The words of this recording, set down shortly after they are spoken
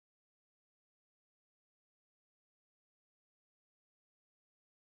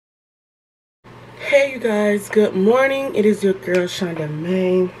Hey you guys, good morning. It is your girl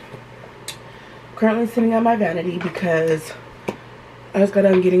SHEIN. Currently sitting at my vanity because I just got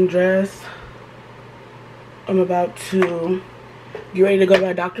done getting dressed. I'm about to get ready to go to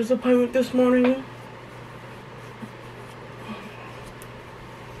my doctor's appointment this morning.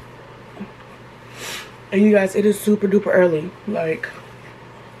 And you guys, it is super duper early. Like,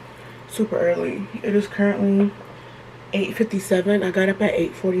 super early. It is currently 8:57. I got up at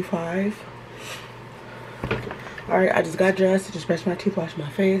 8:45. Alright, I just got dressed, just brushed my teeth, washed my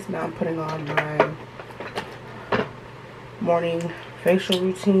face. Now I'm putting on my morning facial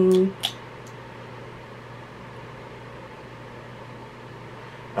routine.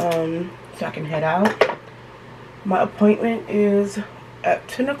 So I can head out. My appointment is at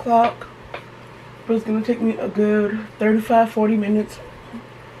 10 o'clock. But it's going to take me a good 35-40 minutes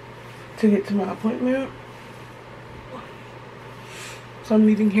to get to my appointment. So I'm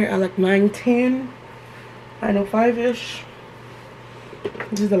leaving here at like 9:10. 9:05-ish.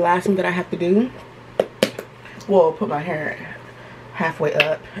 This is the last thing that I have to do. Well, put my hair halfway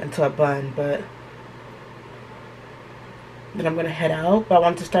up into a bun, but then I'm gonna head out. But I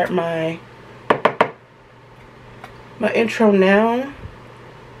want to start my intro now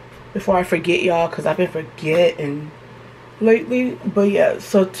before I forget, y'all, because I've been forgetting lately. But yeah,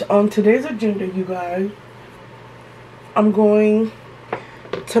 so on today's agenda, you guys, I'm going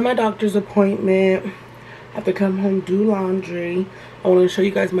to my doctor's appointment. I have to come home, do laundry. I want to show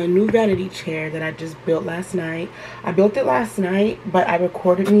you guys my new vanity chair that I just built last night. I built it last night, but I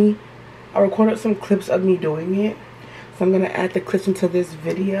recorded some clips of me doing it. So I'm going to add the clips into this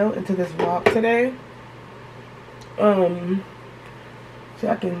video, into this vlog today. So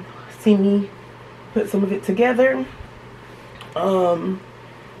I can see me put some of it together.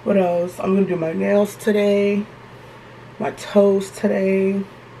 What else? I'm going to do my nails today, my toes today.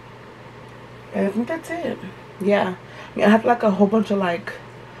 And I think that's it. Yeah. I mean, I have like a whole bunch of like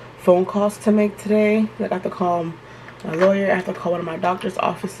phone calls to make today. Like I have to call my lawyer. I have to call one of my doctor's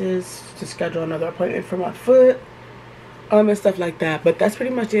offices to schedule another appointment for my foot. And stuff like that. But that's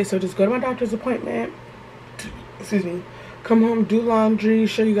pretty much it. So just go to my doctor's appointment. Excuse me. Come home, do laundry,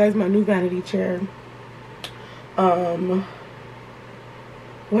 show you guys my new vanity chair. What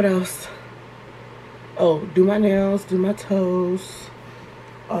else? Oh, do my nails, do my toes.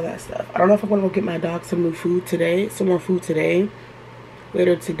 All that stuff. I don't know if I'm gonna go get my dog some new food today, some more food today,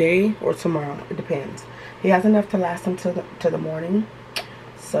 later today or tomorrow. It depends. He has enough to last him to the morning.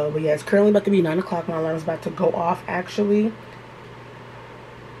 So, but yeah, it's currently about to be 9 o'clock. My alarm's about to go off actually,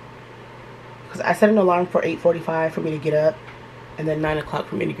 because I set an alarm for 8:45 for me to get up, and then 9 o'clock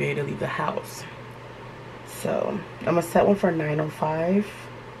for me to be able to leave the house. So I'm gonna set one for 9:05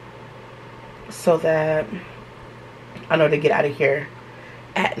 so that I know to get out of here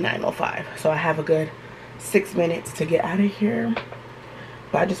at 9:05. So I have a good 6 minutes to get out of here.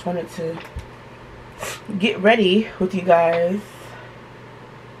 But I just wanted to get ready with you guys.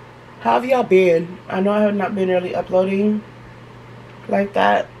 How have y'all been? I know I have not been really uploading like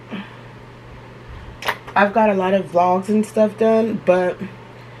that. I've got a lot of vlogs and stuff done, but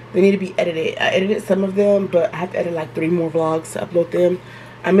they need to be edited. I edited some of them, but I have to edit like 3 more vlogs to upload them.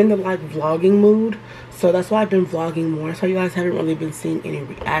 I'm in the like vlogging mood, so that's why I've been vlogging more. So you guys haven't really been seeing any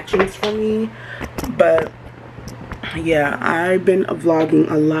reactions from me, but yeah, I've been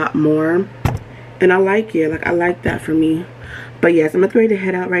vlogging a lot more, and I like it. Like I like that for me. But yes, I'm ready to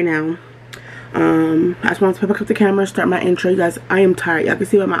head out right now. I just want to pick up the camera, start my intro. You guys, I am tired. Y'all can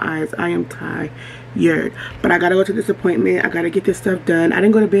see by my eyes, I am tired. But I gotta go to this appointment. I gotta get this stuff done. I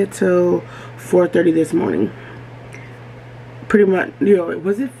didn't go to bed till 4:30 this morning. Pretty much, you know,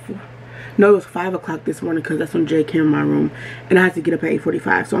 was it? No, it was 5 o'clock this morning because that's when Jay came in my room, and I had to get up at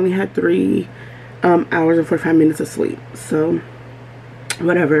 8:45. So I only had 3 hours and 45 minutes of sleep. So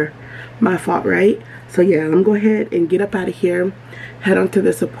whatever, my fault, right? So yeah, I'm gonna go ahead and get up out of here, head on to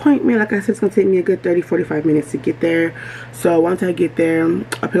this appointment. Like I said, it's gonna take me a good 30-45 minutes to get there. So once I get there,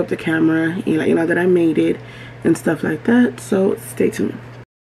 I'll pick up the camera and let you know that I made it and stuff like that. So stay tuned.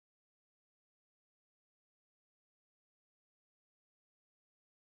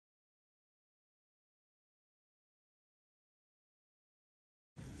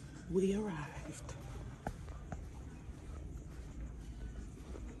 We arrived.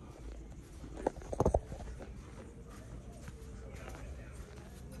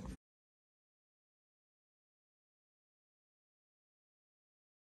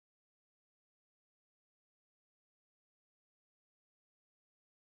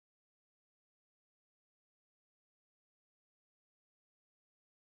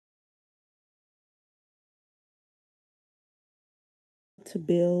 To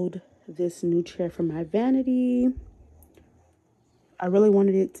build this new chair from my Vanity. I really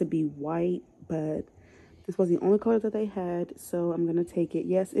wanted it to be white, but this was the only color that they had, so I'm gonna take it.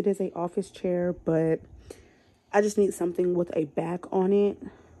 Yes, it is an office chair, but I just need something with a back on it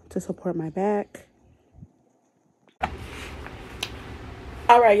to support my back.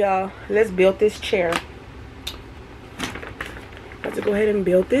 All right, y'all, let's build this chair. Got to go ahead and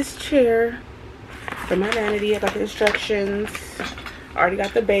build this chair for my Vanity. I got the instructions. I already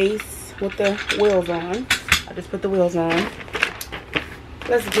got the base with the wheels on. I just put the wheels on.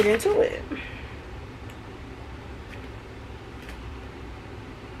 Let's get into it.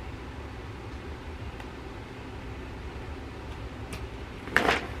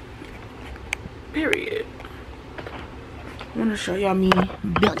 Period. I want to show y'all me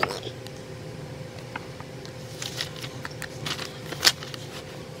building it.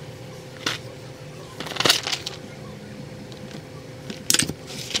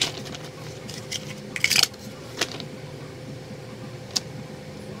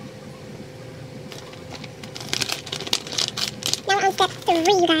 Now we're on step 3,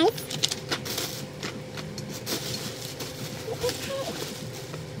 you guys.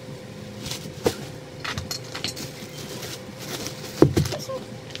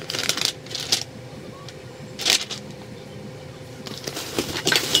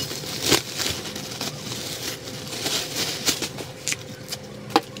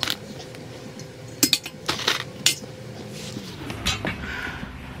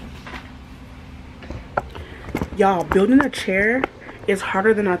 Y'all, building a chair is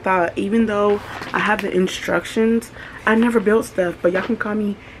harder than I thought. Even though I have the instructions, I never built stuff, but y'all can call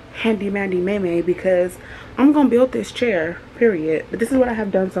me Handy Mandy Meme because I'm gonna build this chair, period. But this is what I have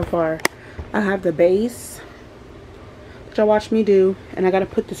done so far. I have the base, which y'all watch me do, and I gotta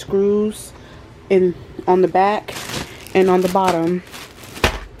put the screws in on the back and on the bottom,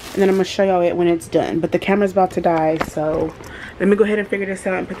 and then I'm gonna show y'all it when it's done. But the camera's about to die, so let me go ahead and figure this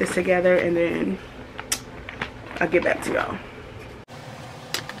out and put this together, and then I'll get back to y'all.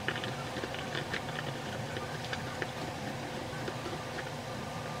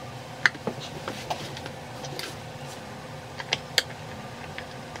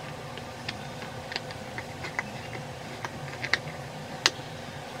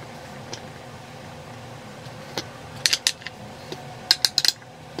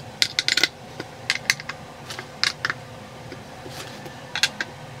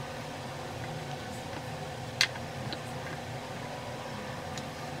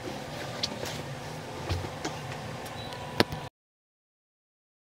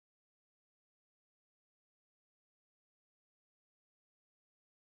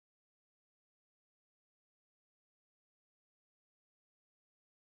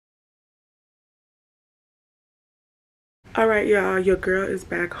 All right, y'all, your girl is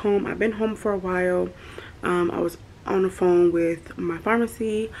back home. I've been home for a while. I was on the phone with my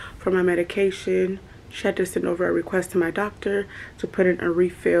pharmacy for my medication. She had to send over a request to my doctor to put in a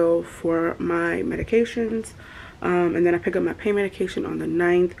refill for my medications. And then I picked up my pain medication on the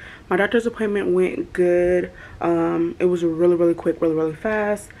 9th. My doctor's appointment went good. It was really quick, really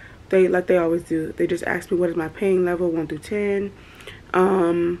fast. Like they always do. They just asked me what is my pain level, 1 through 10.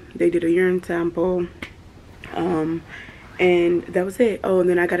 They did a urine sample. And that was it. Oh, and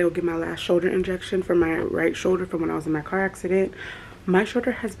then I gotta go get my last shoulder injection for my right shoulder from when I was in my car accident. My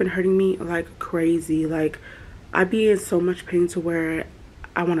shoulder has been hurting me like crazy. Like, I be in so much pain to where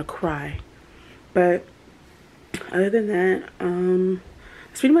I want to cry. But other than that,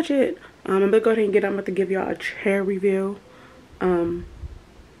 that's pretty much it. I'm gonna go ahead and I'm about to give y'all a chair review.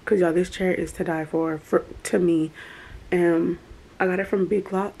 Cause y'all, this chair is to die for to me. I got it from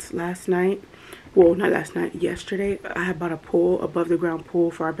Big Lots last night. Well, not last night, yesterday. I had bought a pool, above the ground pool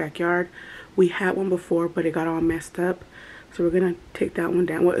for our backyard. We had one before, but it got all messed up. So we're gonna take that one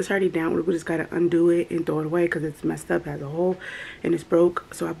down. Well, it's already down. We just gotta undo it and throw it away because it's messed up as a whole and it's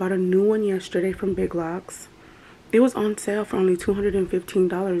broke. So I bought a new one yesterday from Big Lots. It was on sale for only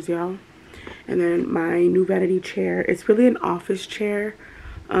 $215, y'all. And then my new Vanity chair. It's really an office chair.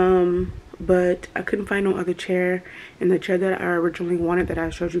 But I couldn't find no other chair. And the chair that I originally wanted, that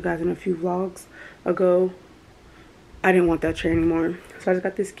I showed you guys in a few vlogs ago, I didn't want that chair anymore. So I just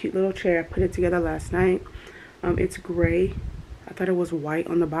got this cute little chair. I put it together last night. It's gray. I thought it was white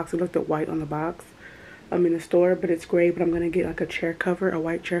on the box. It looked at white on the box in the store, but it's gray. But I'm gonna get like a chair cover, a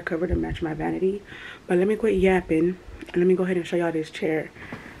white chair cover to match my Vanity. But let me quit yapping and let me go ahead and show y'all this chair.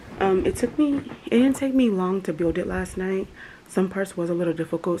 It didn't take me long to build it last night. Some parts was a little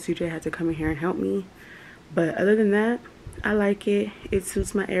difficult. CJ had to come in here and help me. But other than that, I like it. It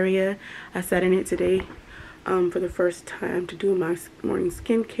suits my area. I sat in it today for the first time to do my morning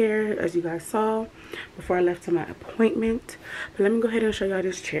skincare, as you guys saw before I left to my appointment. But let me go ahead and show y'all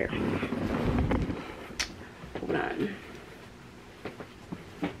this chair. Hold on.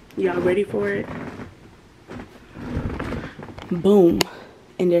 Y'all ready for it? Boom.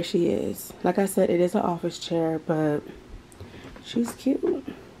 And there she is. Like I said, it is an office chair, but she's cute.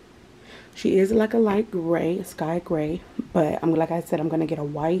 She is like a light gray, sky gray, but like I said, I'm gonna get a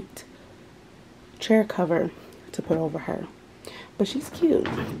white chair cover to put over her. But she's cute.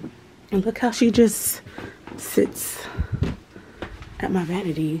 And look how she just sits at my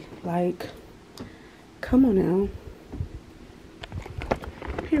vanity. Like, come on now.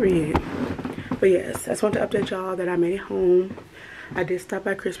 Period. But yes, I just want to update y'all that I made it home. I did stop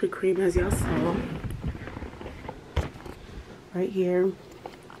by Krispy Kreme, as y'all saw. Right here.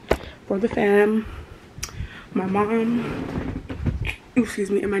 For the fam. My mom, excuse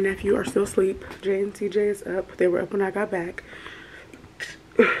me, and my nephew are still asleep. Jay and CJ is up. They were up when I got back.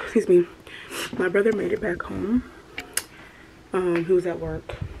 Excuse me. My brother made it back home. He was at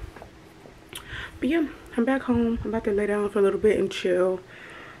work. But yeah, I'm back home. I'm about to lay down for a little bit and chill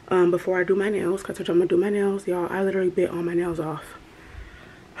before I do my nails. Cause I told you I'm gonna do my nails. Y'all, I literally bit all my nails off.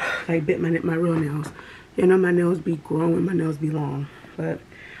 Like bit my real nails. You know, my nails be growing, my nails be long. But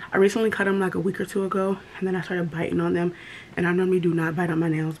I recently cut them like a week or two ago, and then I started biting on them. And I normally do not bite on my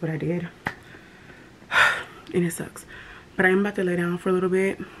nails, but I did. And it sucks. But I am about to lay down for a little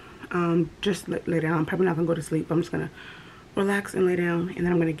bit. Just lay down. I'm probably not gonna go to sleep. I'm just gonna relax and lay down, and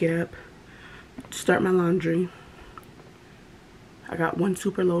then I'm gonna get up, start my laundry. I got one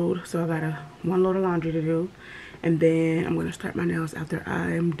super load, so I got one load of laundry to do. And then I'm gonna start my nails after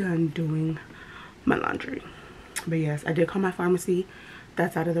I am done doing my laundry. But yes, I did call my pharmacy.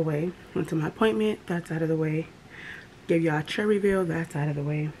 That's out of the way. Went to my appointment. That's out of the way. Gave y'all a chair reveal. That's out of the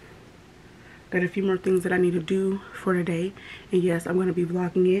way. Got a few more things that I need to do for today. And yes, I'm gonna be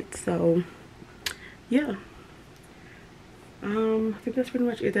vlogging it. So yeah. I think that's pretty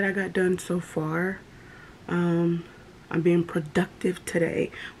much it that I got done so far. I'm being productive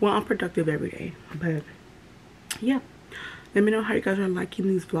today. Well, I'm productive every day, but yeah. Let me know how you guys are liking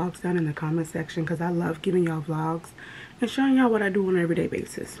these vlogs down in the comment section, because I love giving y'all vlogs and showing y'all what I do on an everyday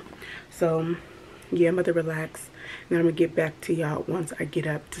basis. So yeah, I'm about to relax, and then I'm gonna get back to y'all once I get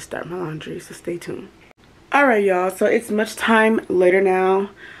up to start my laundry, so stay tuned. Alright y'all, so it's much time later now.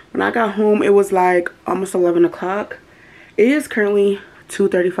 When I got home, it was like almost 11 o'clock. It is currently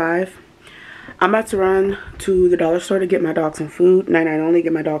 2:35. I'm about to run to the dollar store to get my dog some food. 99 only,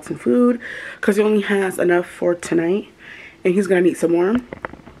 get my dog some food, because he only has enough for tonight, and he's gonna need some more.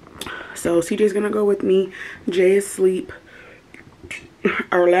 So CJ's gonna go with me. Jay is asleep.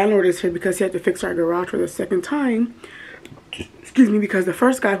 Our landlord is here because he had to fix our garage for the second time. Excuse me, because the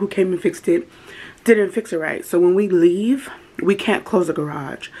first guy who came and fixed it didn't fix it right. So when we leave, we can't close the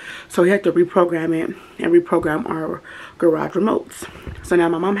garage. So he had to reprogram it and reprogram our garage remotes. So now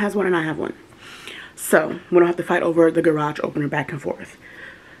my mom has one and I have one. So we don't have to fight over the garage opener back and forth.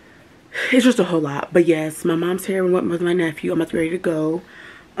 It's just a whole lot. But yes, my mom's here and went with my nephew. I'm about to be ready to go.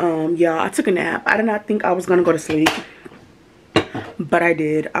 Y'all, I took a nap. I did not think I was gonna go to sleep, but I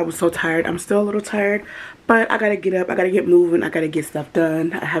did. I was so tired. I'm still a little tired, but I gotta get up. I gotta get moving. I gotta get stuff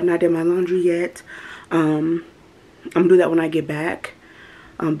done. I have not done my laundry yet. I'm gonna do that when I get back.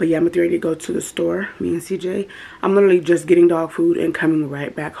 But yeah, I'm ready to go to the store, me and CJ. I'm literally just getting dog food and coming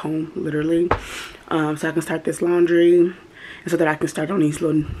right back home, literally. So I can start this laundry, and so that I can start on these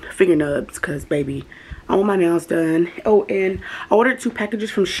little finger nubs, because baby, I want my nails done. Oh, and I ordered 2 packages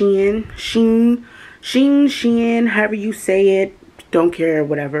from SHEIN, however you say it, don't care,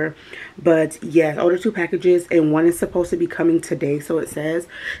 whatever. But yes, I ordered 2 packages, and one is supposed to be coming today, so it says.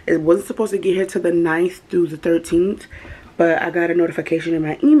 It wasn't supposed to get here to the 9th through the 13th, but I got a notification in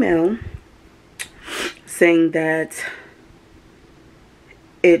my email saying that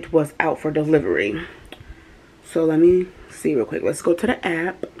it was out for delivery. So let me see real quick. Let's go to the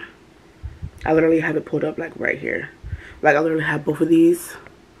app. I literally have it pulled up like right here. Like I literally have both of these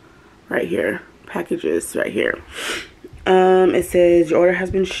right here. Packages right here. It says your order has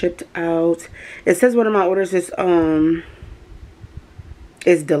been shipped out. It says one of my orders is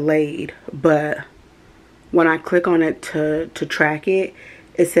delayed, but when I click on it to track it,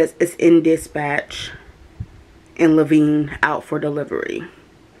 it says it's in dispatch in Levine, out for delivery.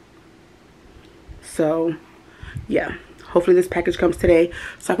 So yeah, hopefully this package comes today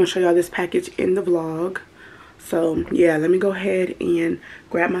so I can show y'all this package in the vlog. So yeah, let me go ahead and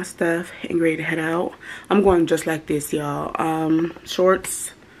grab my stuff and get ready to head out. I'm going just like this, y'all.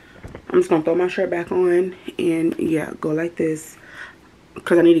 Shorts. I'm just gonna throw my shirt back on and yeah, go like this.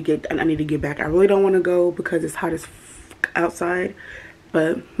 because I need to get back. I really don't want to go because it's hot as outside,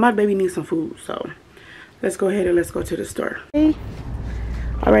 but my baby needs some food, so let's go ahead and let's go to the store. Hey.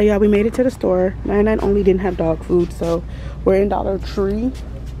 All right, y'all, we made it to the store. 99 only didn't have dog food, so we're in Dollar Tree.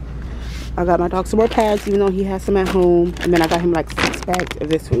 I got my dog some more pads, even though he has some at home, and then I got him like 6 bags of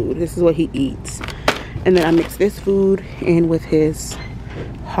this food. This is what he eats, and then I mixed this food in with his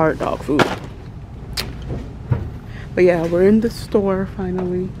hard dog food. But yeah, we're in the store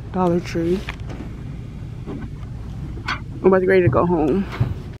finally, Dollar Tree. I'm about to get ready to go home.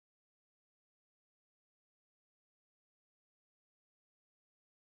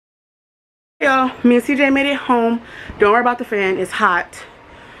 Y'all, me and CJ made it home. Don't worry about the fan, it's hot.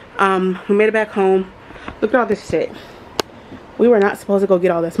 We made it back home. Look at all this shit. We were not supposed to go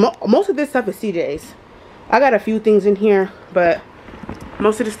get all this. Most of this stuff is CJ's. I got a few things in here, but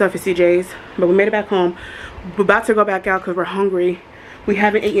most of the stuff is CJ's. But we made it back home. We're about to go back out because we're hungry. We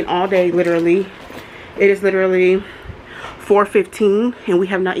haven't eaten all day, literally. It is literally 4:15 and we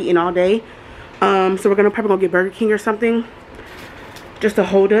have not eaten all day. So we're gonna probably go get Burger King or something just to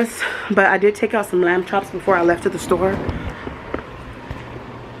hold us. But I did take out some lamb chops before I left to the store,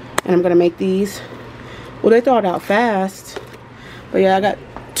 and I'm gonna make these. Well, they throw it out fast, but yeah, I got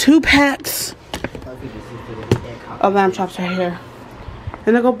 2 packs of lamb chops right here.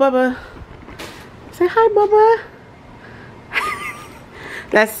 And they go, Bubba. Say hi, Bubba.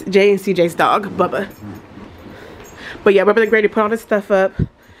 That's Jay and CJ's dog, Bubba. But yeah, we're really ready to put all this stuff up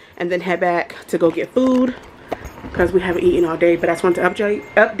and then head back to go get food because we haven't eaten all day. But I just wanted to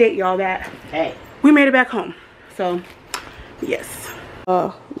update y'all that hey, we made it back home. So yes,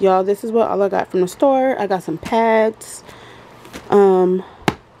 y'all, this is what all I got from the store. I got some pads.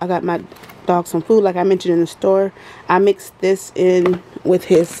 I got my dog some food like I mentioned in the store. I mixed this in with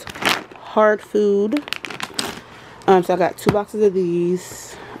his hard food. So I got 2 boxes of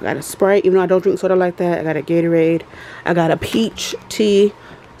these. I got a Sprite, even though I don't drink soda like that. I got a Gatorade. I got a peach tea.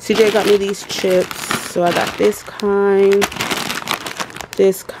 CJ got me these chips. So I got this kind,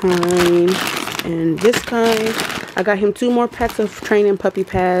 and this kind. I got him 2 more packs of training puppy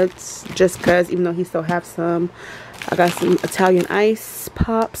pads, just because, even though he still have some. I got some Italian ice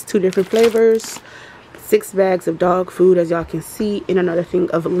pops, 2 different flavors, 6 bags of dog food, as y'all can see, and another thing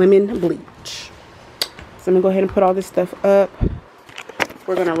of lemon bleach. So I'm gonna go ahead and put all this stuff up.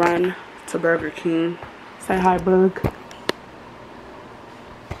 We're gonna run to Burger King. Say hi, Bug.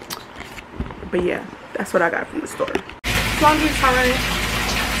 But yeah, that's what I got from the store. Laundry time.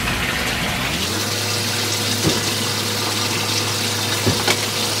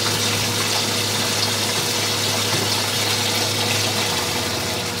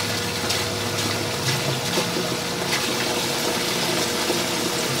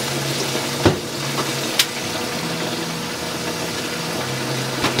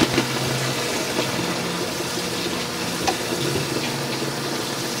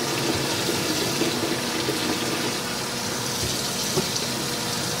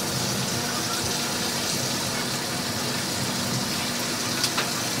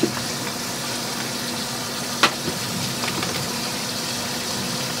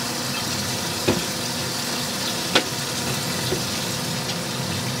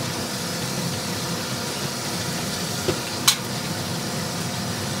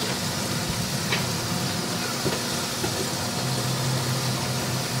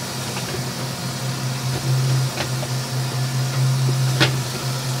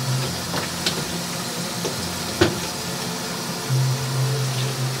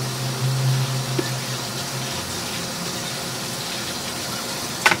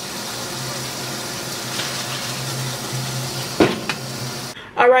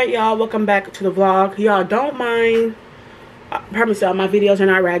 Alright, y'all, welcome back to the vlog. Y'all, don't mind, I promise y'all, my videos are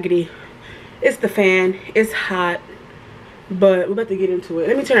not raggedy. It's the fan, it's hot, but we're about to get into it.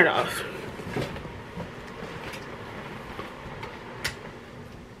 Let me turn it off.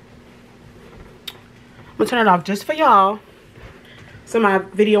 I'm gonna turn it off just for y'all, so my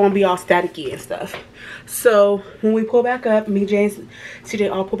video won't be all staticky and stuff. So when we pull back up, me, Jay, and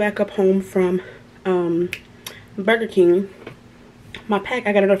CJ all pull back up home from Burger King. My pack,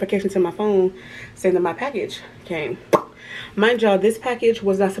 I got a notification to my phone saying that my package came. Mind y'all, this package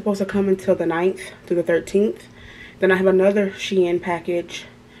was not supposed to come until the 9th through the 13th. Then I have another SHEIN package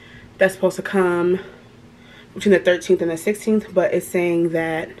that's supposed to come between the 13th and the 16th, but it's saying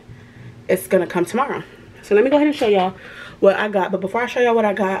that it's gonna come tomorrow. So let me go ahead and show y'all what I got. But before I show y'all what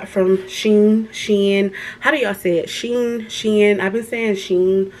I got from SHEIN, how do y'all say it? SHEIN. I've been saying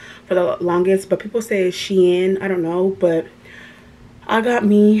SHEIN for the longest, but people say SHEIN. I don't know, but I got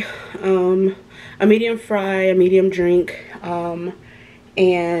me a medium fry, a medium drink,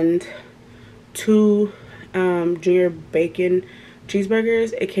 and 2 junior bacon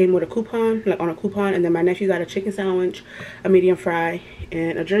cheeseburgers. It came with a coupon, like on a coupon. And then my nephew got a chicken sandwich, a medium fry,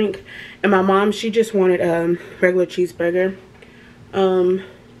 and a drink. And my mom, she just wanted a regular cheeseburger, and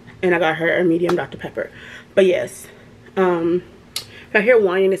I got her a medium Dr. Pepper. But yes, if I hear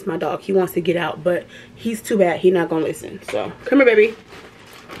whining, it's my dog. He wants to get out, but he's too bad. He's not gonna listen. So come here, baby.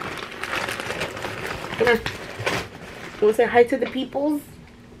 Come here. You wanna say hi to the peoples?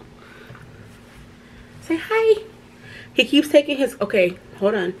 Say hi. He keeps taking his, okay,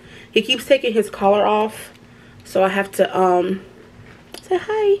 hold on. He keeps taking his collar off, so I have to say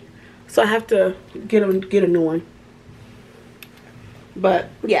hi. So I have to get a new one. But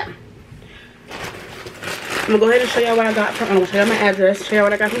yeah, I'm gonna go ahead and show y'all what I got from, I'm gonna show y'all my address, show y'all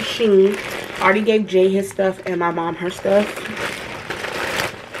what I got from SHEIN. I already gave Jay his stuff and my mom her stuff.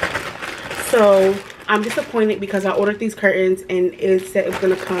 So I'm disappointed because I ordered these curtains and it said it was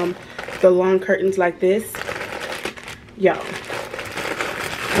gonna come the long curtains like this. Yo,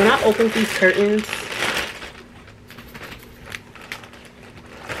 when I opened these curtains,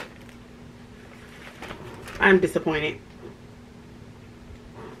 I'm disappointed.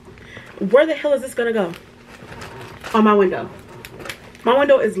 Where the hell is this gonna go? On my window. My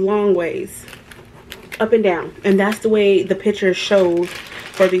window is long ways up and down, and that's the way the picture shows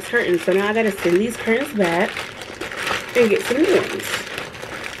for these curtains. So now I gotta send these curtains back and get some new ones,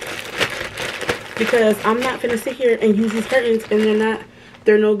 because I'm not gonna sit here and use these curtains and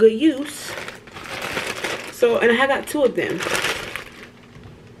they're no good use. So, and I got 2 of them.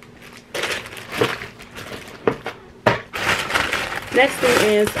 Next thing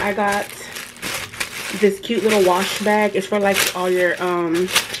is I got this cute little wash bag. It's for like all your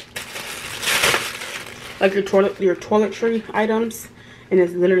like your toiletry items, and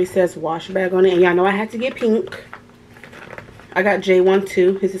it literally says wash bag on it. And y'all know I had to get pink. I got J1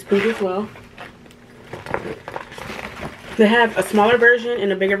 too. This is pink as well. They have a smaller version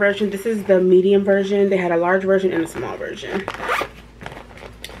and a bigger version. This is the medium version. They had a large version and a small version.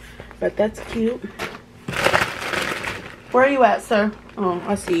 But that's cute. Where are you at, sir? Oh,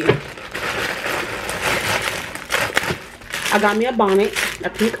 I see you. I got me a bonnet, a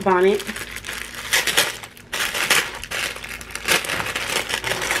pink bonnet.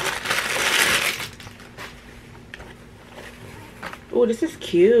 Oh, this is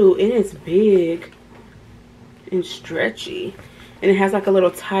cute. And it's big and stretchy. And it has like a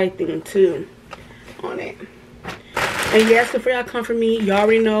little tie thing too on it. And yes, before y'all come for me, y'all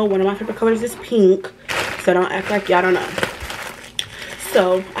already know one of my favorite colors is pink. So don't act like y'all don't know.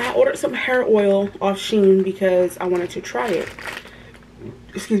 So I ordered some hair oil off SHEIN because I wanted to try it.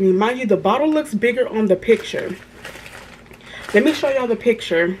 Excuse me. Mind you, the bottle looks bigger on the picture. Let me show y'all the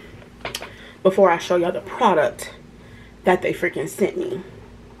picture before I show y'all the product that they freaking sent me.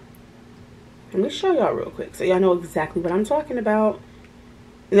 Let me show y'all real quick so y'all know exactly what I'm talking about.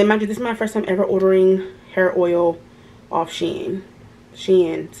 And then mind you, this is my first time ever ordering hair oil off SHEIN.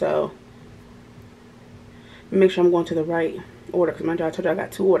 So make sure I'm going to the right order, because mind you, I told you I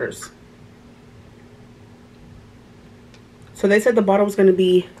got 2 orders. So they said the bottle was going to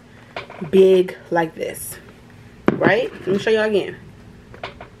be big like this, right? Let me show y'all again.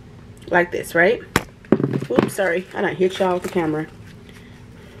 Like this, right? Oops, sorry. I done hit y'all with the camera.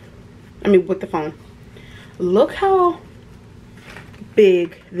 I mean, with the phone. Look how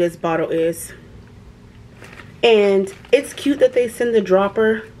big this bottle is. And it's cute that they send the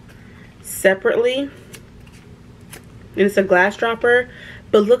dropper separately. And it's a glass dropper.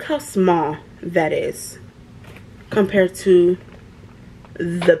 But look how small that is compared to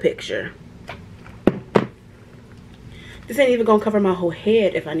the picture. This ain't even gonna cover my whole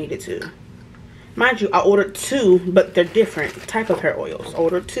head if I needed to. Mind you, I ordered 2, but they're different type of hair oils. I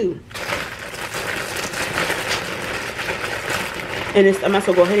ordered 2. And I might as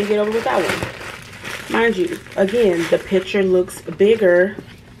well go ahead and get over with that one. Mind you, again, the picture looks bigger.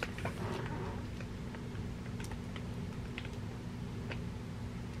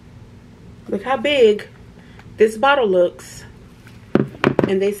 Look how big this bottle looks.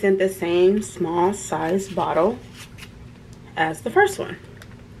 And they sent the same small size bottle as the first one,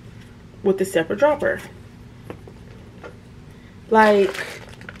 with the separate dropper. Like,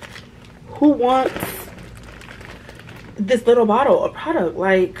 who wants this little bottle of product?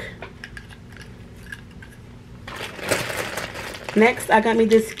 Like, next I got me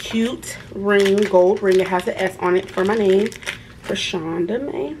this cute ring, gold ring. It has an S on it for my name, for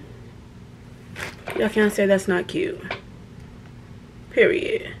Shonda May. Y'all can't say that's not cute.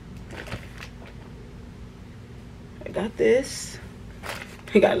 Period. I got this.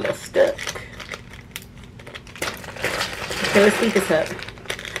 It got a little stuck. Okay, let's speed this up.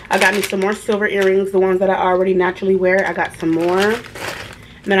 I got me some more silver earrings, the ones that I already naturally wear. I got some more. And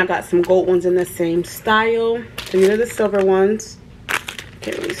then I got some gold ones in the same style. So these are the silver ones.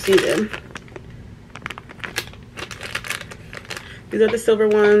 Can't really see them. These are the silver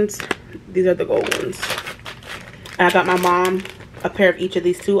ones. These are the gold ones. And I got my mom a pair of each of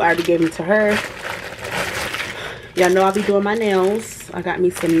these two. I already gave them to her. Y'all know I'll be doing my nails. I got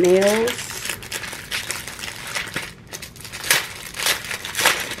me some nails.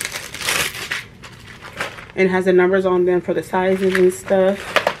 And it has the numbers on them for the sizes and stuff.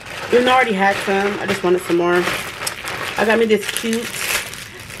 Even though I already had some, I just wanted some more. I got me this cute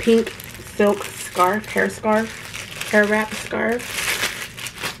pink silk scarf, hair wrap scarf.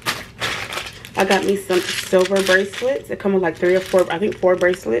 I got me some silver bracelets. They come with like 3 or 4, I think 4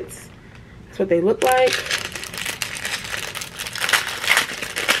 bracelets. That's what they look like.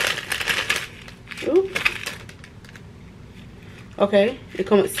 Ooh. Okay, they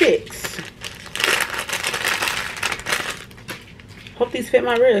come with 6. Hope these fit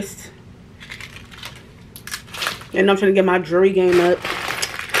my wrist. And I'm trying to get my jewelry game up.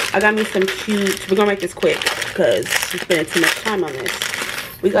 I got me some cute, we're gonna make this quick because I'm spending too much time on this.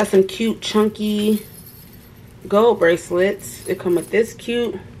 We got some cute chunky gold bracelets. They come with this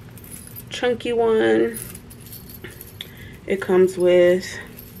cute chunky one. It comes with,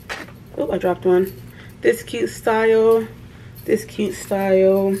 oh, I dropped one. This cute style, this cute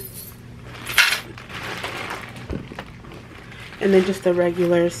style. And then just a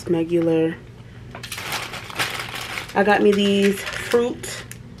regular smegular. I got me these fruit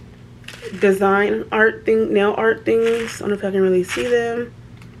design art thing, nail art things. I don't know if I can really see them.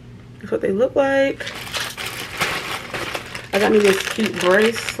 That's what they look like. I got me this cute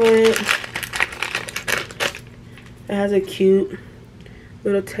bracelet. It has a cute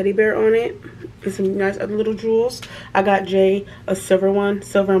little teddy bear on it. And some nice other little jewels. I got Jay a silver one,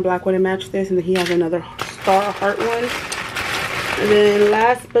 silver and black one to match this. And then he has another star heart one. And then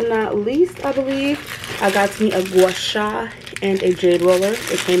last but not least, I believe, I got me a gua sha and a jade roller.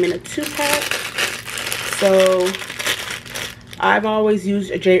 It came in a 2-pack. So I've always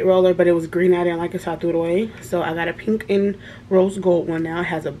used a jade roller, but it was green. I didn't like it, so I threw it away. So I got a pink and rose gold one now. It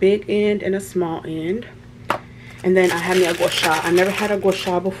has a big end and a small end. And then I have me a gua sha. I never had a gua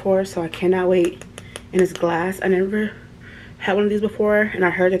sha before, so I cannot wait. And it's glass. I never had one of these before, and I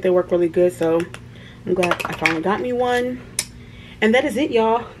heard that they work really good, so I'm glad I finally got me one. And that is it,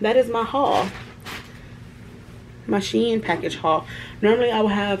 y'all. That is my haul. My SHEIN package haul. Normally I will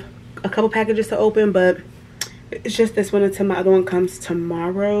have a couple packages to open, but it's just this one until my other one comes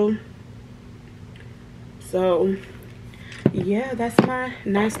tomorrow. So yeah, that's my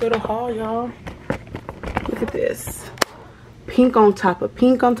nice little haul, y'all. Look at this. Pink on top of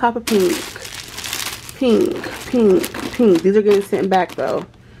pink on top of pink. Pink, pink, pink. These are getting sent back though.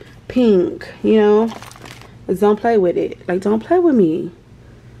 Pink, you know. Don't play with it. Like, don't play with me.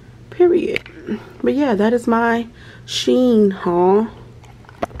 Period. But yeah, that is my SHEIN haul.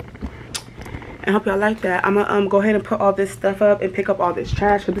 I hope y'all like that. I'm gonna go ahead and put all this stuff up and pick up all this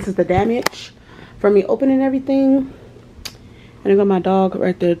trash, because this is the damage from me opening everything. And I got my dog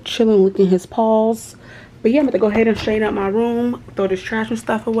right there chilling, licking his paws. But yeah, I'm gonna go ahead and straighten up my room, throw this trash and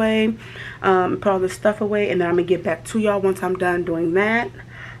stuff away, put all this stuff away, and then I'm gonna get back to y'all once I'm done doing that.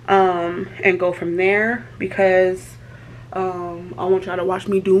 And go from there, because I want y'all to watch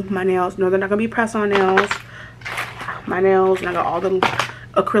me do my nails. No, they're not gonna be press on nails. My nails, and I got all the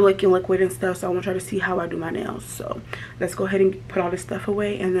acrylic and liquid and stuff, so I want y'all to see how I do my nails. So let's go ahead and put all this stuff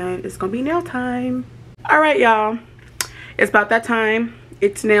away, and then it's gonna be nail time. All right, y'all, it's about that time.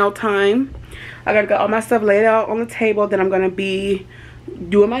 It's nail time. I gotta get all my stuff laid out on the table that I'm gonna be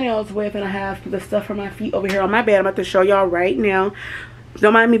doing my nails with, and I have the stuff for my feet over here on my bed. I'm about to show y'all right now.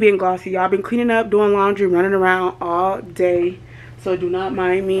 Don't mind me being glossy, y'all. Been cleaning up, doing laundry, running around all day, so do not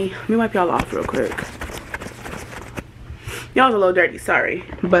mind me. Let me wipe y'all off real quick. Y'all's a little dirty, sorry,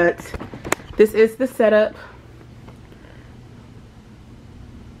 but this is the setup.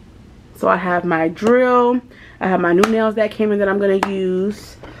 So I have my drill, I have my new nails that came in that I'm gonna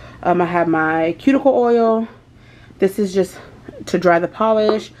use. I have my cuticle oil. This is just to dry the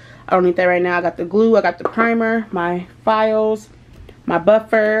polish. I don't need that right now. I got the glue, I got the primer, my files, my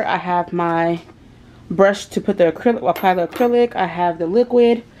buffer. I have my brush to put the acrylic, apply the acrylic. I have the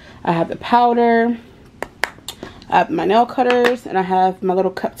liquid, I have the powder, I have my nail cutters, and I have my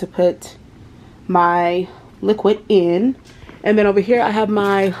little cup to put my liquid in. And then over here I have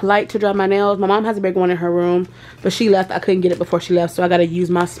my light to dry my nails. My mom has a big one in her room, but she left. I couldn't get it before she left, so I gotta use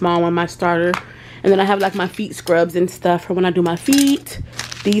my small one, my starter. And then I have like my feet scrubs and stuff for when I do my feet.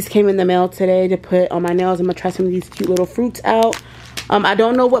 These came in the mail today to put on my nails. I'm gonna try some of these cute little fruits out. I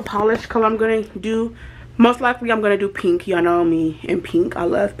don't know what polish color I'm gonna do. Most likely I'm gonna do pink. Y'all know me and pink. I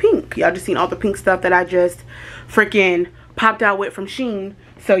love pink. Y'all just seen all the pink stuff that I just freaking popped out with from SHEIN.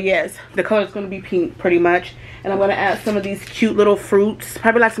 So yes, the color is gonna be pink pretty much. And I'm gonna add some of these cute little fruits,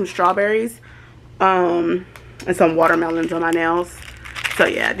 probably like some strawberries, and some watermelons on my nails. So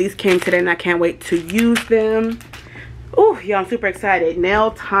yeah, these came today and I can't wait to use them. Oh, yeah, I'm super excited.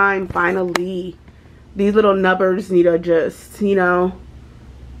 Nail time finally. These little nubbers need to just, you know,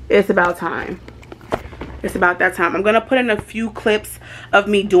 it's about time. It's about that time. I'm gonna put in a few clips of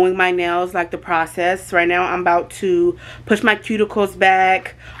me doing my nails, like the process. Right now I'm about to push my cuticles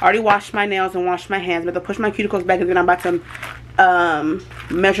back. I already washed my nails and washed my hands, but to push my cuticles back, and then I'm about to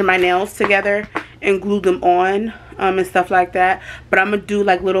measure my nails together and glue them on and stuff like that. But I'm gonna do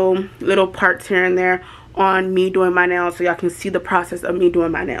like little parts here and there on me doing my nails so y'all can see the process of me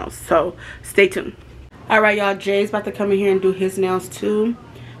doing my nails. So stay tuned. All right, y'all, Jay's about to come in here and do his nails too.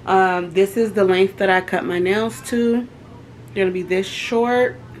 This is the length that I cut my nails to. They're gonna be this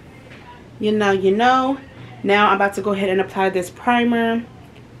short. You know. Now I'm about to go ahead and apply this primer.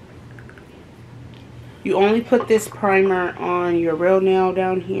 You only put this primer on your real nail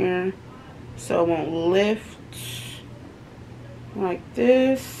down here so it won't lift like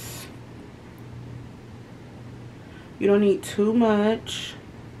this. You don't need too much.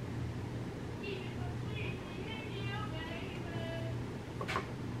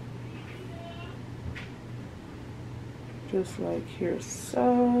 Just like here,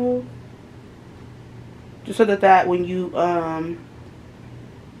 so. Just so that when you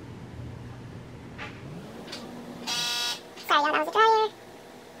Sorry, y'all, that was a dryer.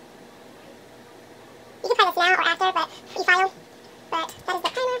 You can apply this now or after, but you file. But that is the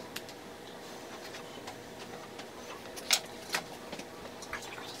primer.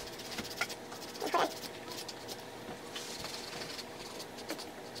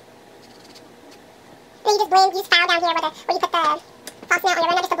 Then you just blend, use file down here where you put the false nail on your real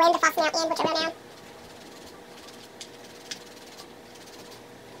nail, just to blend the false nail in with your real nail.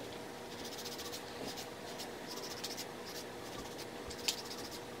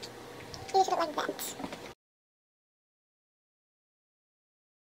 You should look like that.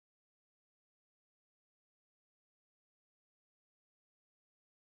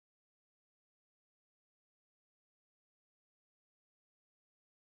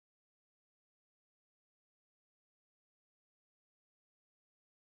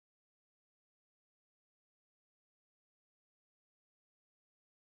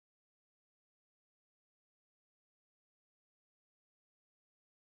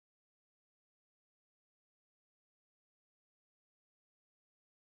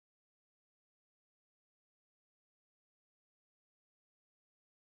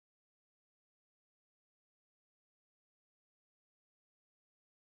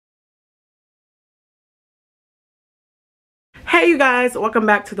 Hey you guys, welcome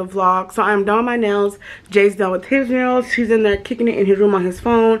back to the vlog. So I'm done with my nails. Jay's done with his nails. He's in there kicking it in his room on his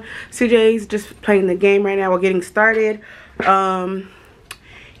phone. CJ's just playing the game right now. We're getting started. And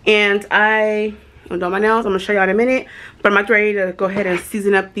I'm done with my nails. I'm gonna show y'all in a minute, but I'm ready to go ahead and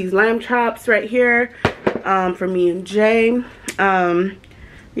season up these lamb chops right here for me and Jay.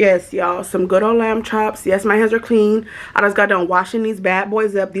 Yes, y'all, some good old lamb chops. Yes, my hands are clean. I just got done washing these bad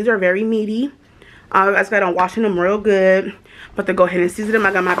boys up. These are very meaty. I just got done washing them real good. But to go ahead and season them,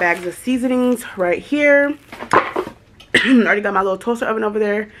 I got my bags of seasonings right here. Already got my little toaster oven over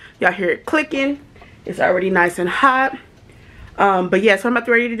there. Y'all hear it clicking. It's already nice and hot. But yeah, so I'm about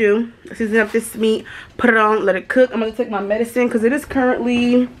to ready to do. Season up this meat, put it on, let it cook. I'm gonna take my medicine because it is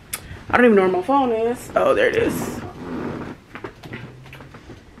currently, I don't even know where my phone is. Oh, there it is.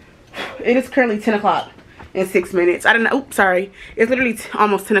 It is currently 10 o'clock in 6 minutes. I don't know. Oops, sorry. It's literally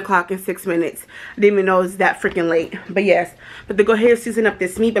almost 10 o'clock in 6 minutes. I didn't even know it was that freaking late. But yes, but to go ahead and season up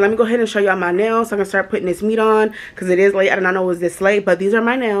this meat. But let me go ahead and show y'all my nails so I can start putting this meat on because it is late. I did not know it was this late, but these are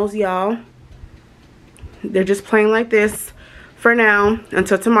my nails, y'all. They're just plain like this for now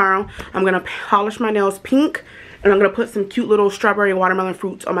until tomorrow. I'm gonna polish my nails pink, and I'm gonna put some cute little strawberry and watermelon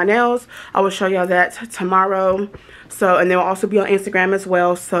fruits on my nails. I will show y'all that tomorrow. So, and they will also be on Instagram as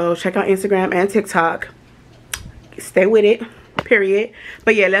well. So check out Instagram and TikTok. Stay with it, period.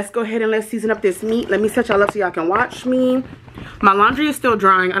 But yeah, let's go ahead and let's season up this meat. Let me set y'all up so y'all can watch me. My laundry is still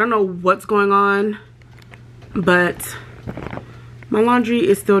drying. I don't know what's going on, but my laundry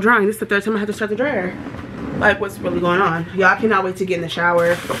is still drying. This is the third time I have to start the dryer. Like, what's really going on? Y'all cannot wait to get in the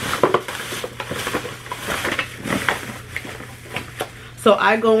shower. So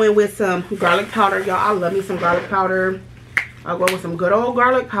I go in with some garlic powder, y'all. I love me some garlic powder. I'll go with some good old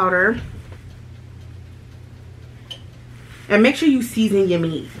garlic powder. And make sure you season your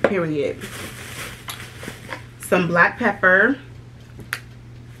meat, period. Some black pepper.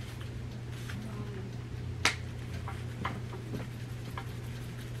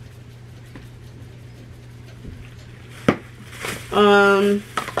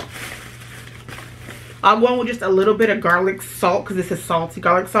 I'll go in with just a little bit of garlic salt because this is salty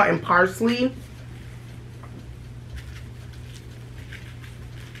garlic salt, and parsley.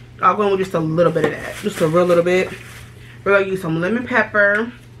 I'll go in with just a little bit of that, just a real little bit. We're gonna use some lemon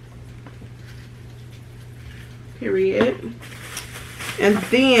pepper, period. And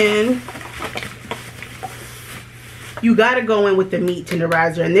then you gotta go in with the meat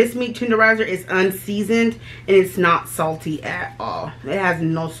tenderizer, and this meat tenderizer is unseasoned and it's not salty at all. It has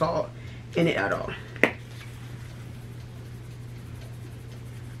no salt in it at all.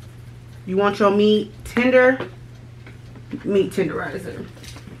 You want your meat tender? Meat tenderizer.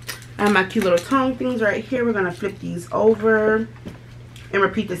 I have my cute little tongue things right here. We're gonna flip these over and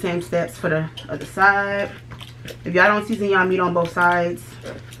repeat the same steps for the other side. If y'all don't season y'all meat on both sides,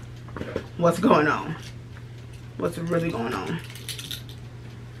 what's going on? What's really going on?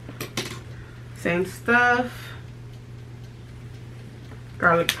 Same stuff.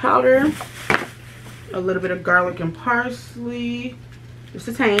 Garlic powder, a little bit of garlic and parsley, just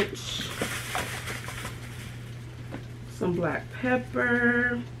a tinge. Some black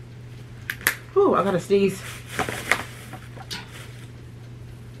pepper. Ooh, I gotta sneeze.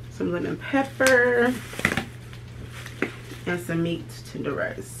 Some lemon pepper. And some meat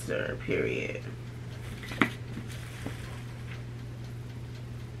tenderizer, period.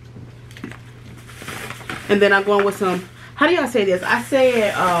 And then I'm going with some, how do y'all say this? I say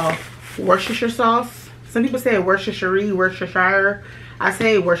it Worcestershire sauce. Some people say Worcestershire. I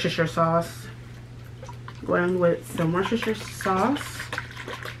say Worcestershire sauce. Going with some Worcestershire sauce.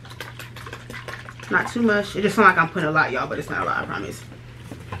 Not too much. It just sounds like I'm putting a lot, y'all, but it's not a lot, I promise.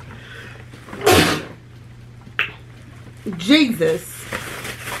 Jesus.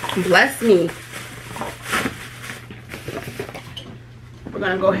 Bless me. We're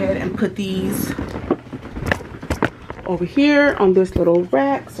going to go ahead and put these over here on this little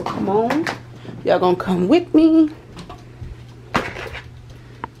rack. So come on. Y'all going to come with me.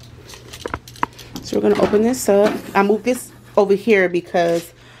 So we're going to open this up. I moved this over here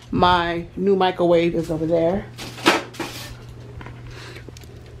because my new microwave is over there.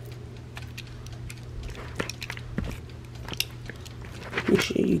 Make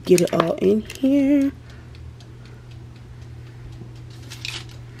sure you get it all in here.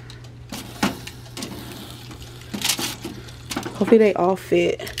 Hopefully they all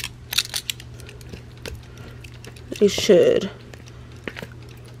fit. They should.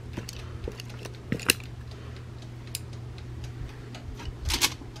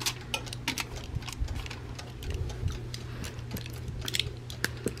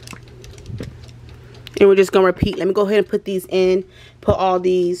 And we're just gonna repeat. Let me go ahead and put these in, put all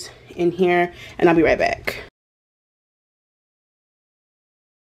these in here, and I'll be right back.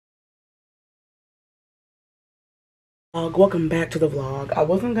 Welcome back to the vlog. I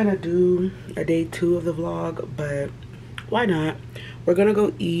wasn't gonna do a day 2 of the vlog, but why not? We're gonna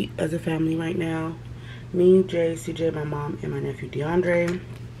go eat as a family right now. Me, Jay, CJ, my mom, and my nephew DeAndre.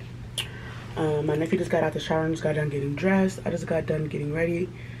 My nephew just got out the shower and just got done getting dressed. I just got done getting ready.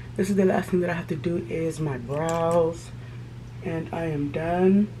 This is the last thing that I have to do is my brows, and I am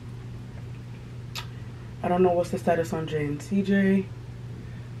done. I don't know what's the status on Jay and CJ,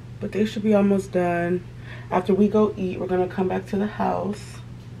 but they should be almost done. After we go eat, we're gonna come back to the house,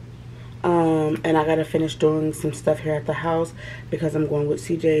 and I gotta finish doing some stuff here at the house because I'm going with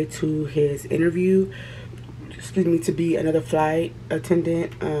CJ to his interview, excuse me, to be another flight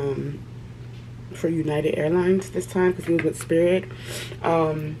attendant for United Airlines this time because he was with Spirit.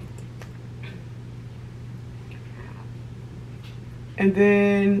 And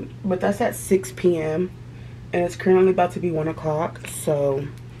then, but that's at 6 p.m. and it's currently about to be 1 o'clock. So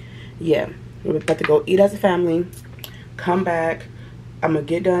yeah, we're about to go eat as a family, come back. I'm gonna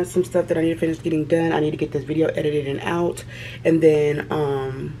get done some stuff that I need to finish getting done. I need to get this video edited and out, and then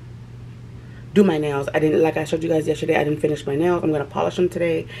do my nails. I didn't, like I showed you guys yesterday, I didn't finish my nails. I'm gonna polish them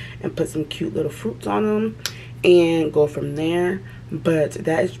today and put some cute little fruits on them and go from there. But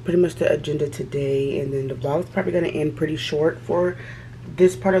that is pretty much the agenda today, and then the vlog is probably gonna end pretty short for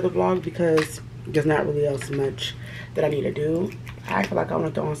this part of the vlog because there's not really else much that I need to do. I feel like I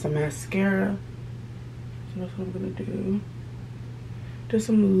want to throw on some mascara, so that's what I'm gonna do. Just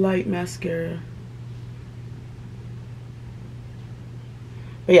some light mascara.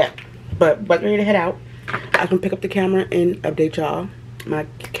 But yeah, but ready to head out. I can pick up the camera and update y'all. My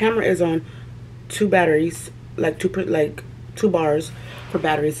camera is on 2 batteries, like two bars for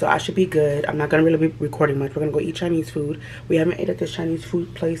batteries, so I should be good. I'm not gonna really be recording much. We're gonna go eat Chinese food. We haven't ate at this Chinese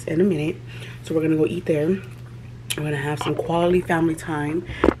food place in a minute, so we're gonna go eat there. We're gonna have some quality family time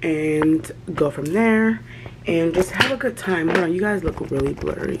and go from there and just have a good time. Hold on, you guys look really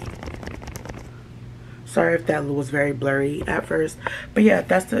blurry. Sorry if that was very blurry at first, but yeah,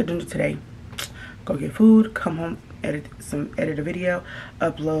 that's the agenda today. Go get food, come home, edit a video,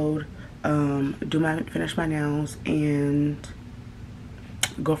 upload, finish my nails, and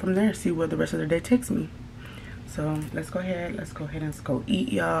go from there. See where the rest of the day takes me. So let's go ahead and go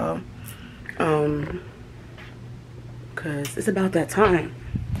eat, y'all. Cause it's about that time.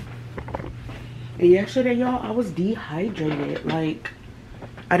 And yesterday, y'all, I was dehydrated. Like,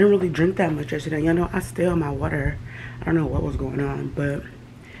 I didn't really drink that much yesterday. Y'all know I stale my water. I don't know what was going on, but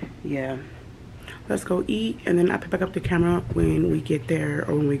yeah. Let's go eat, and then I'll pick back up the camera when we get there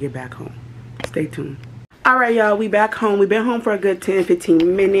or when we get back home. Stay tuned. All right, y'all, we back home. We've been home for a good 10-15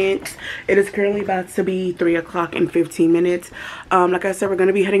 minutes. It is currently about to be 3 o'clock and 15 minutes. Like I said, we're going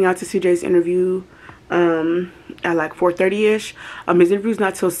to be heading out to CJ's interview at like 4:30ish. His interview's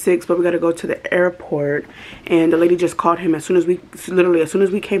not till 6, but we got to go to the airport, and the lady just called him as soon as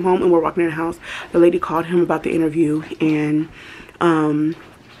we came home and we're walking in the house. The lady called him about the interview and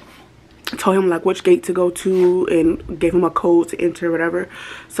told him like which gate to go to and gave him a code to enter, whatever.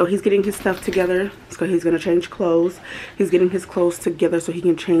 So he's getting his stuff together, so he's gonna change clothes. He's getting his clothes together so he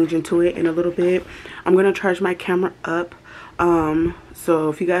can change into it in a little bit. I'm gonna charge my camera up, so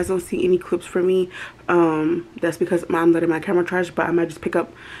if you guys don't see any clips from me, that's because I'm letting my camera charge, but I might just pick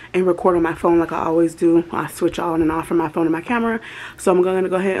up and record on my phone like I always do. I switch on and off from my phone to my camera, so I'm gonna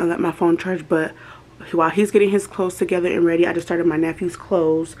go ahead and let my phone charge. But while he's getting his clothes together and ready, I just started my nephew's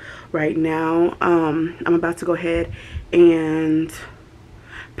clothes right now. I'm about to go ahead and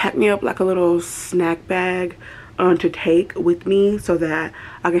pack me up like a little snack bag to take with me so that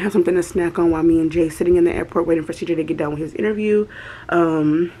I can have something to snack on while me and Jay sitting in the airport waiting for CJ to get done with his interview,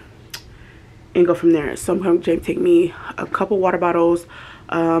 and go from there. So I'm going to take me a couple water bottles,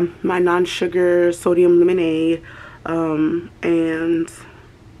 my non-sugar sodium lemonade, and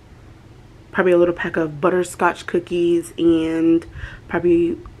probably a little pack of butterscotch cookies, and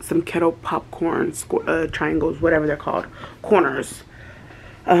probably some kettle popcorn triangles, whatever they're called, corners.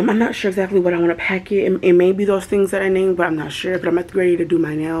 I'm not sure exactly what I want to pack it. It may be those things that I named, but I'm not sure. But I'm ready to do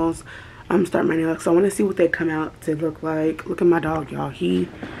my nails. Start my nails. So I want to see what they come out to look like. Look at my dog, y'all. He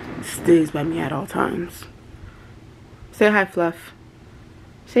stays by me at all times. Say hi, Fluff.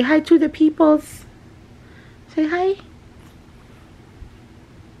 Say hi to the peoples. Say hi.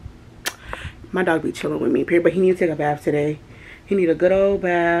 My dog be chilling with me, period. But he needs to take a bath today. He need a good old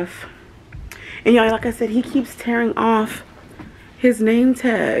bath. And y'all, like I said, he keeps tearing off his name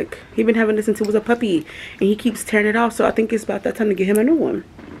tag. He been having this since he was a puppy, and he keeps tearing it off. So I think it's about that time to get him a new one.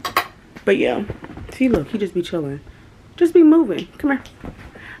 But yeah, see, look, he just be chilling, just be moving. Come here,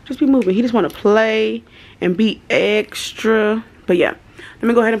 just be moving. He just want to play and be extra. But yeah, let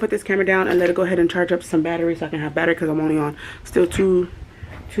me go ahead and put this camera down and let it go ahead and charge up some battery so I can have battery, because I'm only on still two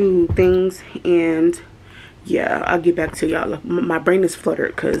things. And yeah, I'll get back to y'all. My brain is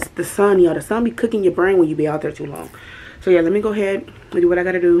fluttered because the sun, y'all, the sun be cooking your brain when you be out there too long. So yeah, let me go ahead and do what I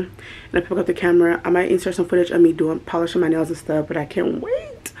gotta do, and I pick up the camera. I might insert some footage of me polishing my nails and stuff, but I can't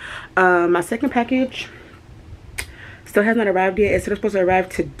wait. My second package still has not arrived yet. It's supposed to arrive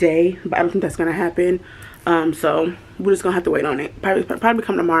today, but I don't think that's gonna happen. So we're just gonna have to wait on it. Probably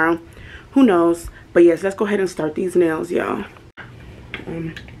come tomorrow, who knows. But yes, let's go ahead and start these nails, y'all.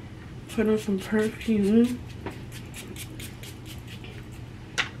 Put on some perfume.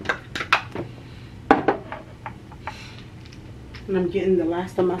 And I'm getting the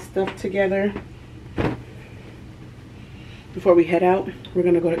last of my stuff together before we head out. We're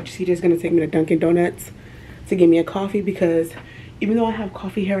gonna go to CJ's gonna take me to Dunkin' Donuts to get me a coffee, because even though I have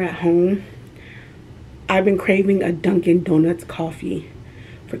coffee here at home, I've been craving a Dunkin' Donuts coffee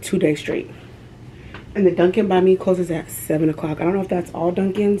for 2 days straight. And the Dunkin' by me closes at 7 o'clock. I don't know if that's all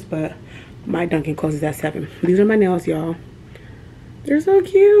Dunkin's, but my Dunkin' closes at 7. These are my nails, y'all. They're so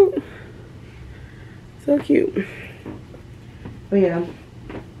cute. So cute. But yeah,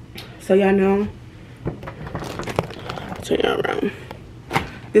 so y'all know, I'll turn y'all around.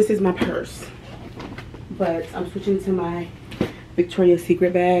 This is my purse, but I'm switching to my Victoria's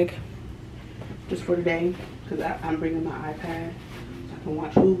Secret bag just for today, because I'm bringing my iPad so I can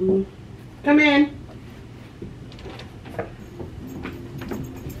watch Hulu. Come in.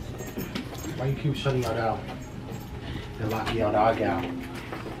 Why you keep shutting y'all down and locking y'all dog out?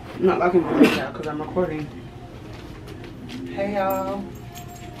 I'm not locking the lights out because I'm recording. Hey y'all.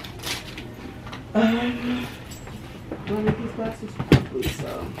 I'm gonna make these glasses quickly,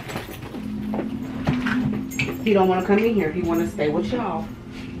 so he don't want to come in here. He want to stay with y'all.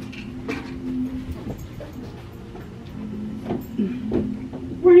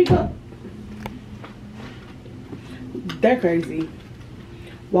 Where'd he go? They're crazy.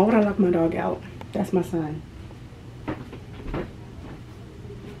 Why would I lock my dog out? That's my son.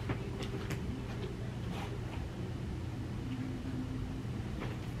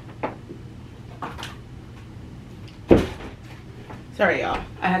 Sorry y'all,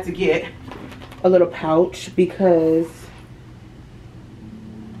 I had to get a little pouch because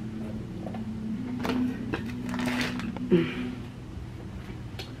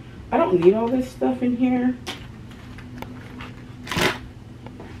I don't need all this stuff in here,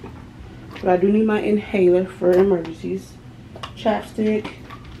 but I do need my inhaler for emergencies. Chapstick,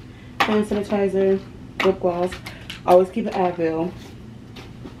 hand sanitizer, lip gloss. Always keep an Advil.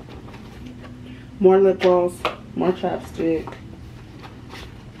 More lip gloss, more chapstick,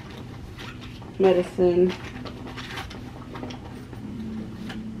 medicine,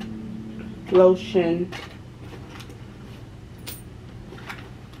 lotion,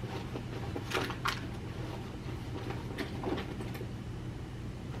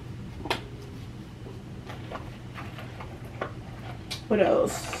 what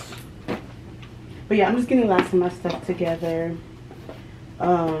else? But yeah, I'm just getting lots of my stuff together.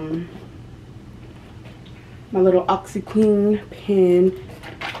 My little OxyClean pen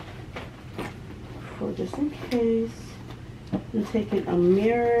for just in case. I'm taking a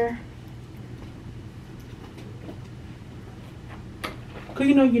mirror, cause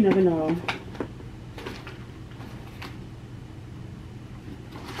you know you never know.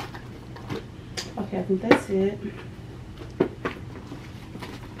 Okay, I think that's it.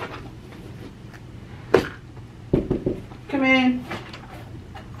 Come in.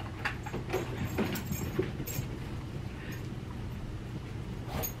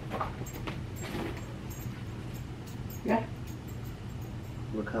 Yeah.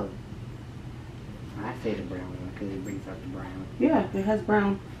 What color? I say the brown one because it brings out the brown. Yeah, it has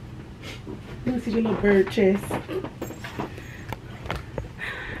brown. Let me see the little bird chest.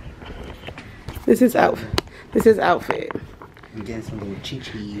 This is outfit. This is outfit. And then some little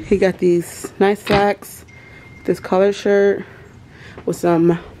chi-chis. He got these nice slacks, this colored shirt with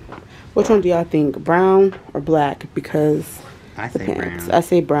some, which one do y'all think, brown or black? Because I the say pants. brown. I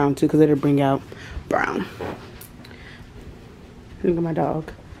say brown too because it'll bring out brown. Look at my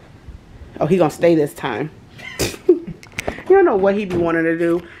dog. Oh, he gonna stay this time. You don't know what he be wanting to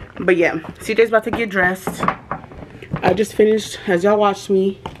do. But yeah, CJ's about to get dressed. I just finished, as y'all watched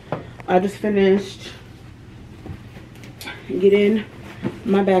me, I just finished getting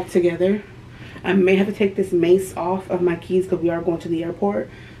my bag together. I may have to take this mace off of my keys because we are going to the airport.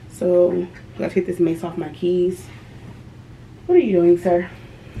 So I gotta take this mace off my keys. What are you doing, sir?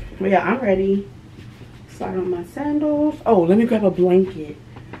 But yeah, I'm ready. Slide on my sandals. Oh, let me grab a blanket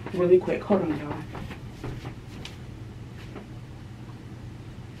really quick. Hold on, y'all.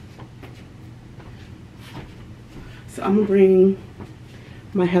 So I'm gonna bring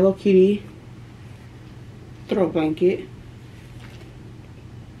my Hello Kitty throw blanket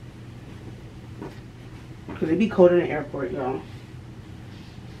because it be cold in the airport, y'all.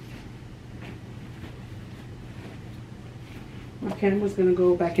 My camera's gonna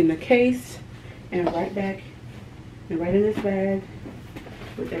go back in the case and right back and right in this bag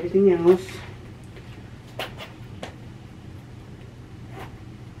with everything else.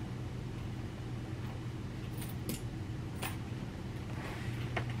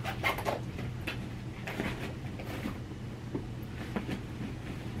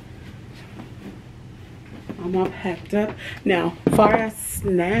 I'm all packed up. Now, far as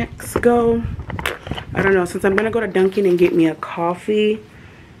snacks go, I don't know. Since I'm gonna go to Dunkin' and get me a coffee,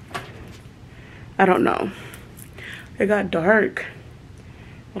 I don't know. It got dark.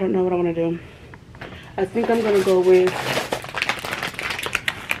 I don't know what I want to do. I think I'm gonna go with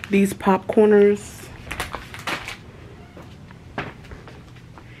these popcorners.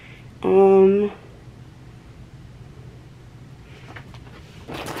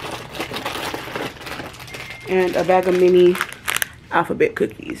 And a bag of mini alphabet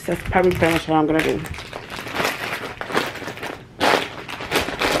cookies. That's probably pretty much what I'm gonna do.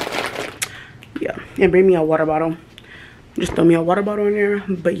 Yeah, and bring me a water bottle. Just throw me a water bottle in there.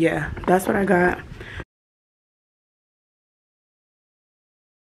 But yeah, that's what I got.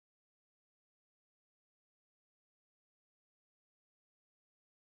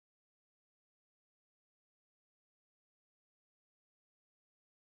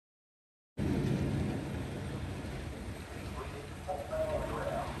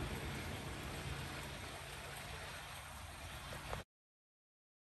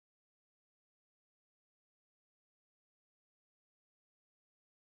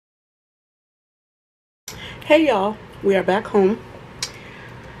 Hey y'all, we are back home.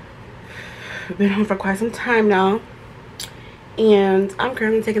 We've been home for quite some time now, and I'm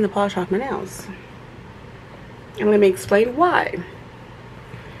currently taking the polish off my nails. And let me explain why.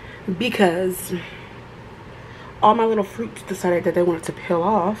 Because all my little fruits decided that they wanted to peel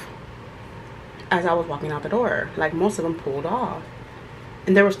off as I was walking out the door. Like, most of them pulled off,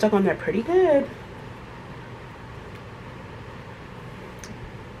 and they were stuck on there pretty good.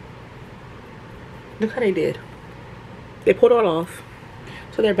 Look how they did. They pulled it off,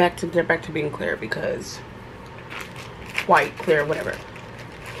 so they're back to being clear, because white, clear, whatever.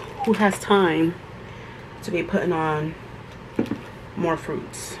 Who has time to be putting on more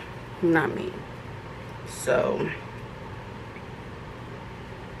fruits? Not me. So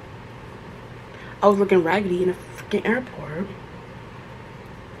I was looking raggedy in a freaking airport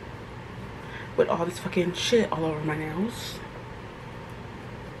with all this fucking shit all over my nails.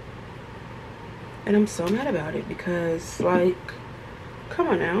 And I'm so mad about it, because, like, come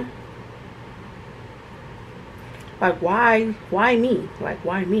on now. Like, why me? Like,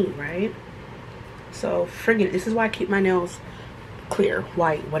 why me, right? So, friggin' it. This is why I keep my nails clear,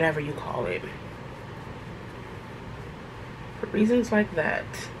 white, whatever you call it. For reasons like that.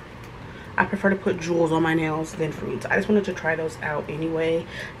 I prefer to put jewels on my nails than fruits. I just wanted to try those out anyway.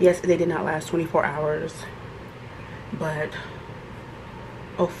 Yes, they did not last 24 hours. But,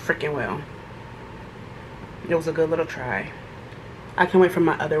 oh, freaking well. It was a good little try. I can't wait for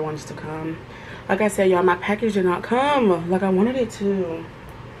my other ones to come. Like I said, y'all, my package did not come like I wanted it to.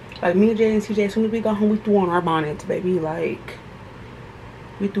 Like, me, Jay, and CJ, as soon as we got home, we threw on our bonnets, baby. Like,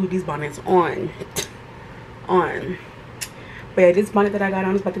 we threw these bonnets on. But yeah, this bonnet that I got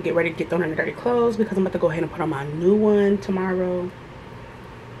on is about to get ready to get thrown in the dirty clothes, because I'm about to go ahead and put on my new one tomorrow.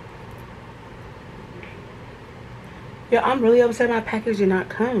 Yeah, I'm really upset my package did not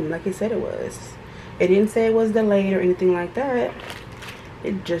come like it said it was. It didn't say it was delayed or anything like that.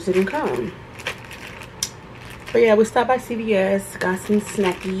 It just didn't come. But yeah, we stopped by CVS, got some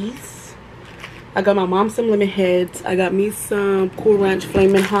snackies. I got my mom some lemon heads. I got me some Cool Ranch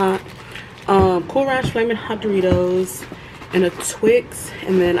Flamin' Hot Doritos and a Twix.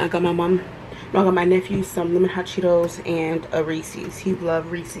 And then I got my nephew some lemon hot Cheetos and a Reese's. He loves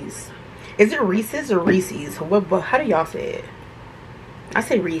Reese's. Is it Reese's or Reese's? How do y'all say it? I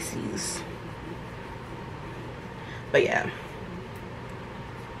say Reese's. But yeah,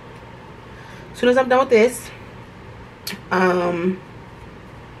 as soon as I'm done with this, I'm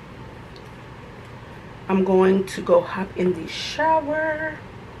going to go hop in the shower.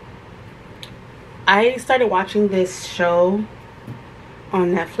 I started watching this show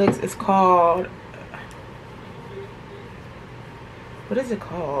on Netflix. It's called, what is it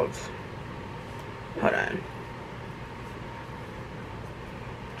called? Hold on.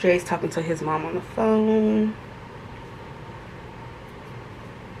 Jay's talking to his mom on the phone.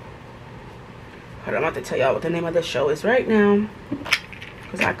 Hold on, I'm about to tell y'all what the name of the show is right now,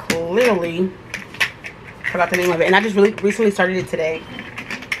 because I clearly forgot the name of it, and I just really recently started it today.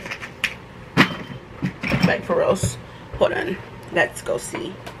 Like, for reals. Hold on, let's go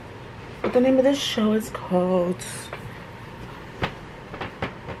see what the name of this show is called.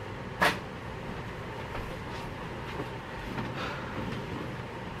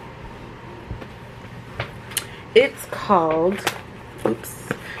 It's called, oops,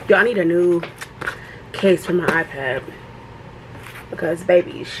 y'all, I need a new case for my iPad, because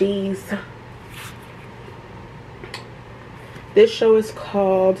baby, this show is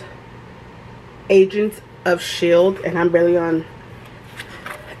called Agents of S.H.I.E.L.D., and I'm barely on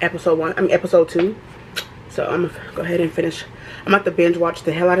episode 2, so I'm gonna go ahead and finish. I'm about to binge watch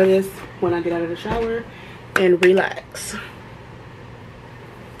the hell out of this when I get out of the shower and relax.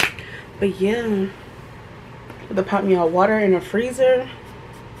 But yeah, they pop me out water in a freezer.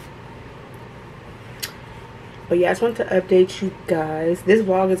 But yeah, I just want to update you guys. This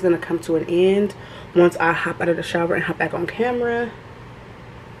vlog is going to come to an end once I hop out of the shower and hop back on camera.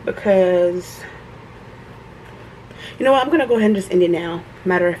 Because, you know what, I'm going to go ahead and just end it now.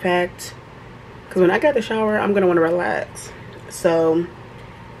 Matter of fact, because when I get out of the shower, I'm going to want to relax. So,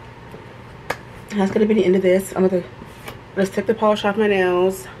 that's going to be the end of this. Let's take the polish off my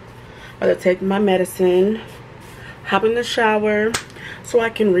nails. I'm going to take my medicine, hop in the shower so I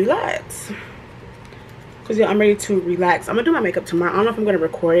can relax. Because yeah, I'm ready to relax. I'm going to do my makeup tomorrow. I don't know if I'm going to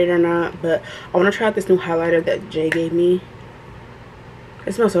record it or not, but I want to try out this new highlighter that Jay gave me.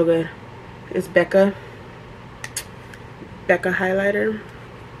 It smells so good. It's Becca highlighter.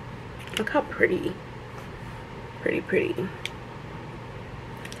 Look how pretty. Pretty.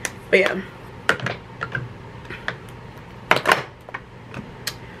 But yeah.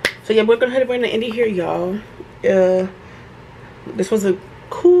 So yeah, we're going to end it here, y'all. This was a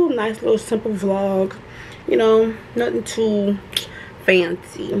cool, nice little simple vlog. You know, nothing too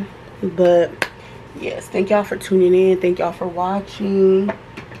fancy, but yes, thank y'all for tuning in. Thank y'all for watching.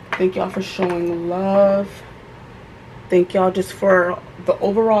 Thank y'all for showing love. Thank y'all just for the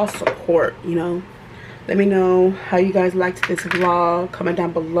overall support, you know. Let me know how you guys liked this vlog. Comment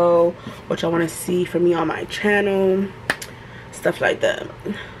down below what y'all want to see from me on my channel, stuff like that.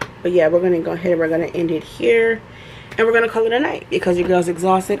 But yeah, we're gonna go ahead and we're gonna end it here, and we're gonna call it a night because your girl's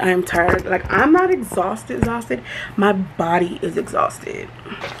exhausted. I am tired. Like, I'm not exhausted, my body is exhausted.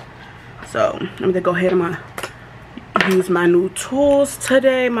 So I'm gonna go ahead and I'm gonna use my new tools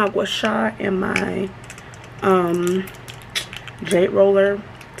today, my gua sha and my jade roller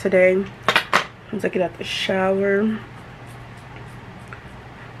today once I get out the shower.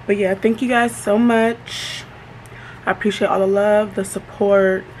 But yeah, thank you guys so much. I appreciate all the love, the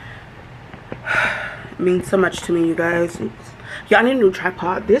support. It means so much to me, you guys. Y'all need a new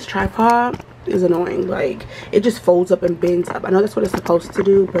tripod. This tripod is annoying. Like, it just folds up and bends up. I know that's what it's supposed to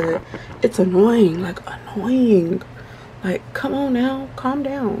do, but it's annoying. Like, annoying. Like, come on now, calm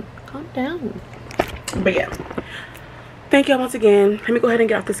down, But yeah, thank y'all once again. Let me go ahead and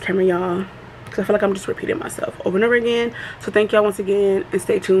get off this camera, y'all, because I feel like I'm just repeating myself over and over again. So thank y'all once again, and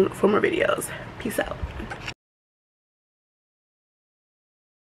stay tuned for more videos. Peace out.